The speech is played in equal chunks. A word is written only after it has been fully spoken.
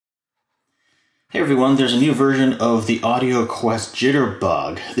Hey everyone, there's a new version of the Audioquest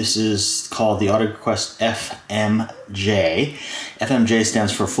Jitterbug. This is called the Audioquest FMJ. FMJ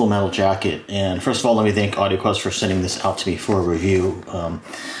stands for Full Metal Jacket. And first of all, let me thank Audioquest for sending this out to me for a review.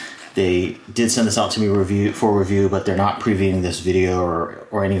 They did send this out to me for review, but they're not previewing this video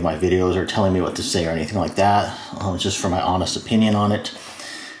or any of my videos or telling me what to say or anything like that. Just for my honest opinion on it.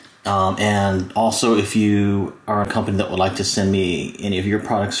 And also, if you are a company that would like to send me any of your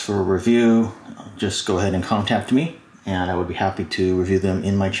products for a review, just go ahead and contact me, and I would be happy to review them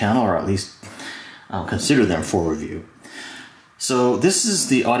in my channel, or at least consider them for review. So this is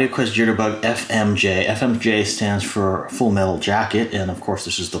the Audioquest Jitterbug FMJ. FMJ stands for Full Metal Jacket, and of course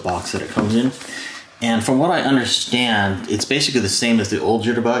this is the box that it comes in. And from what I understand, it's basically the same as the old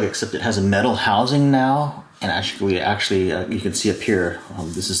Jitterbug, except it has a metal housing now. And actually, you can see up here,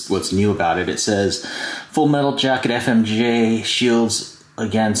 this is what's new about it. It says, Full Metal Jacket FMJ shields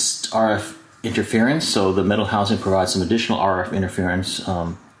against RF interference. So the metal housing provides some additional RF interference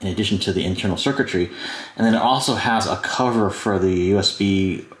in addition to the internal circuitry. And then it also has a cover for the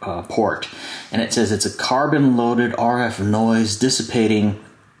USB port. And it says it's a carbon-loaded RF noise dissipating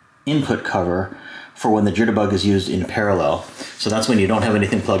input cover for when the Jitterbug is used in parallel. So that's when you don't have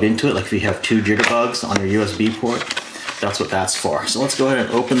anything plugged into it, like if you have two Jitterbugs on your USB port, that's what that's for. So let's go ahead and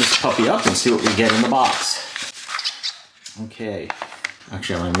open this puppy up and see what we get in the box. Okay,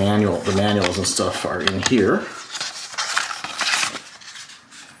 actually the manuals and stuff are in here.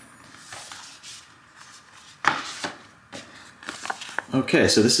 Okay,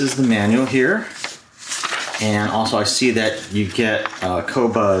 so this is the manual here. And also I see that you get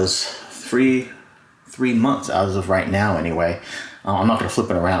Qobuz 3 months as of right now anyway. I'm not going to flip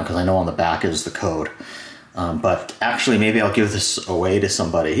it around because I know on the back is the code. But actually maybe I'll give this away to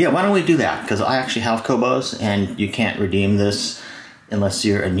somebody. Yeah, why don't we do that? Because I actually have Qobuz and you can't redeem this unless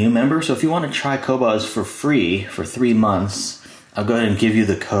you're a new member. So if you want to try Qobuz for free for 3 months, I'll go ahead and give you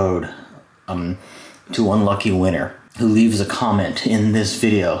the code to one lucky winner who leaves a comment in this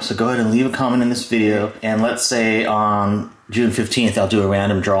video. So go ahead and leave a comment in this video, and let's say on June 15th I'll do a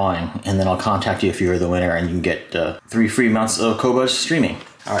random drawing, and then I'll contact you if you're the winner, and you can get 3 free months of Qobuz streaming.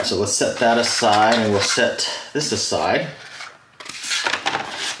 Alright, so let's set that aside, and we'll set this aside.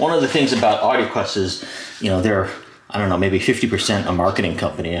 One of the things about Audioquest is, you know, they're, I don't know, maybe 50% a marketing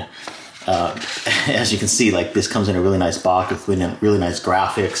company. As you can see, like, this comes in a really nice box with really nice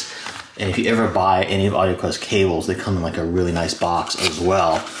graphics. And if you ever buy any of Audioquest cables, they come in like a really nice box as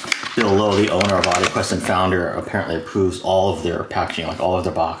well. Bill Lowe, the owner of Audioquest and founder, apparently approves all of their packaging, like all of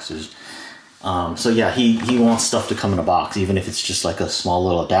their boxes. So yeah, he wants stuff to come in a box, even if it's just like a small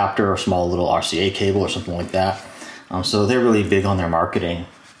little adapter or small little RCA cable or something like that. So they're really big on their marketing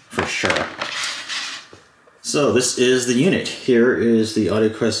for sure. So this is the unit. Here is the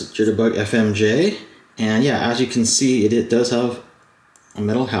Audioquest Jitterbug FMJ. And yeah, as you can see, it does have a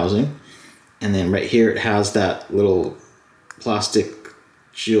metal housing. And then right here it has that little plastic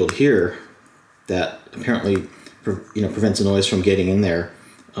shield here that apparently prevents the noise from getting in there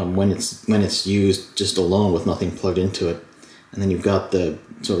when it's used just alone with nothing plugged into it. And then you've got the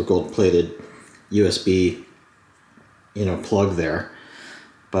sort of gold-plated USB plug there.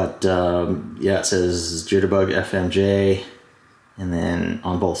 But yeah, it says Jitterbug FMJ, and then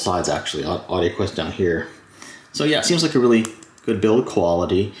on both sides actually Audioquest down here. So yeah, it seems like a really good build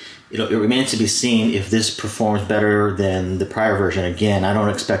quality. It remains to be seen if this performs better than the prior version. Again, I don't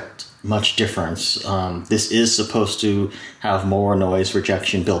expect much difference. This is supposed to have more noise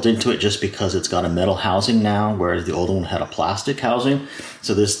rejection built into it just because it's got a metal housing now, whereas the old one had a plastic housing.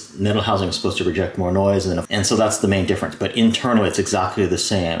 So this metal housing is supposed to reject more noise, and so that's the main difference. But internally, it's exactly the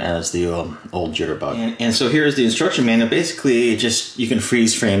same as the old Jitterbug. And so here's the instruction manual. Basically, you can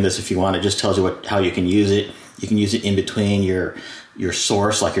freeze frame this if you want. It just tells you how you can use it. You can use it in between your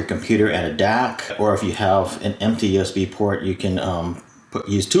source, like your computer, and a DAC, or if you have an empty USB port, you can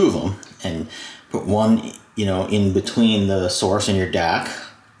use 2 of them and put one, in between the source and your DAC,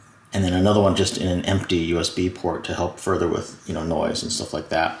 and then another one just in an empty USB port to help further with noise and stuff like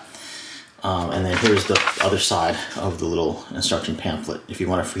that. And then here's the other side of the little instruction pamphlet if you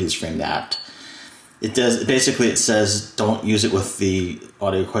want to freeze frame that. It says don't use it with the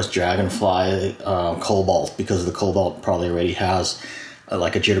Audioquest Dragonfly Cobalt, because the Cobalt probably already has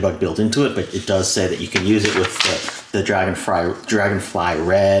like a Jitterbug built into it, but it does say that you can use it with the Dragonfly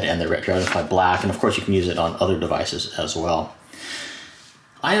Red and the Dragonfly Black, and of course you can use it on other devices as well.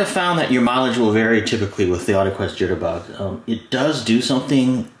 I have found that your mileage will vary typically with the Audioquest Jitterbug. It does do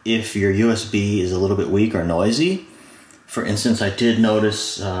something if your USB is a little bit weak or noisy. For instance, I did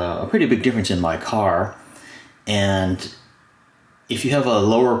notice a pretty big difference in my car, and if you have a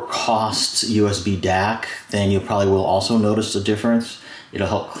lower cost USB DAC, then you probably will also notice a difference. It'll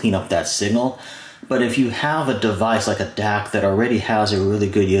help clean up that signal. But if you have a device like a DAC that already has a really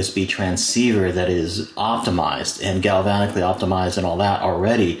good USB transceiver that is optimized and galvanically optimized and all that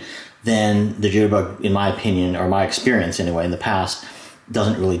already, then the Jitterbug, in my opinion, or my experience anyway in the past,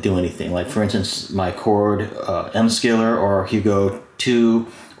 doesn't really do anything. Like for instance, my Cord M-Scaler or Hugo 2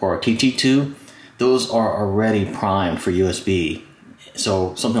 or TT2, those are already primed for USB.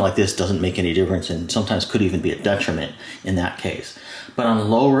 So something like this doesn't make any difference and sometimes could even be a detriment in that case. But on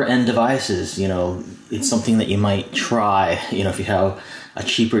lower end devices, you know, it's something that you might try, you know, if you have a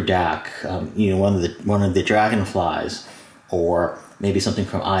cheaper DAC, you know, one of the Dragonflies, or maybe something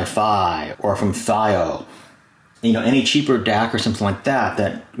from iFi or from FiO. You know, any cheaper DAC or something like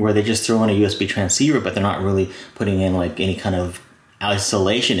that where they just throw in a USB transceiver, but they're not really putting in like any kind of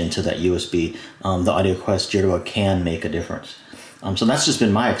isolation into that USB, the Audioquest Jitterbug can make a difference. So that's just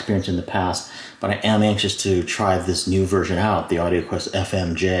been my experience in the past, but I am anxious to try this new version out, the Audioquest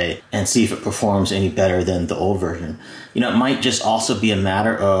FMJ, and see if it performs any better than the old version. You know, it might just also be a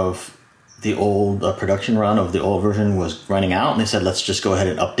matter of the old production run of the old version was running out, and they said, let's just go ahead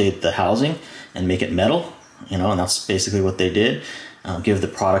and update the housing and make it metal, you know, and that's basically what they did. Give the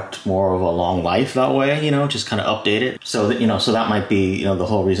product more of a long life that way, you know, just kind of update it. So that, you know, so that might be, you know, the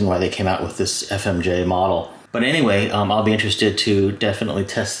whole reason why they came out with this FMJ model. But anyway, I'll be interested to definitely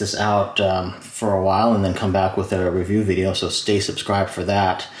test this out for a while and then come back with a review video, so stay subscribed for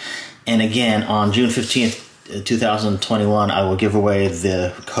that. And again, on June 15th, 2021, I will give away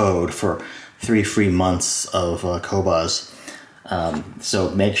the code for 3 free months of Qobuz. So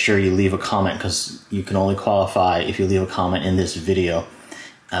make sure you leave a comment, because you can only qualify if you leave a comment in this video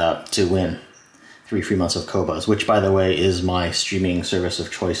to win 3 free months of Qobuz, which, by the way, is my streaming service of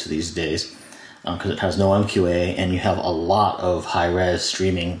choice these days. Because it has no MQA, and you have a lot of high-res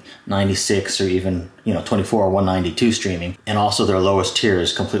streaming, 96 or even, you know, 24 or 192 streaming, and also their lowest tier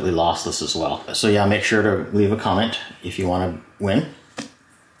is completely lossless as well. So yeah, make sure to leave a comment if you want to win.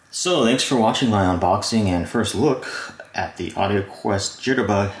 So thanks for watching my unboxing and first look at the Audioquest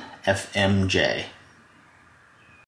Jitterbug FMJ.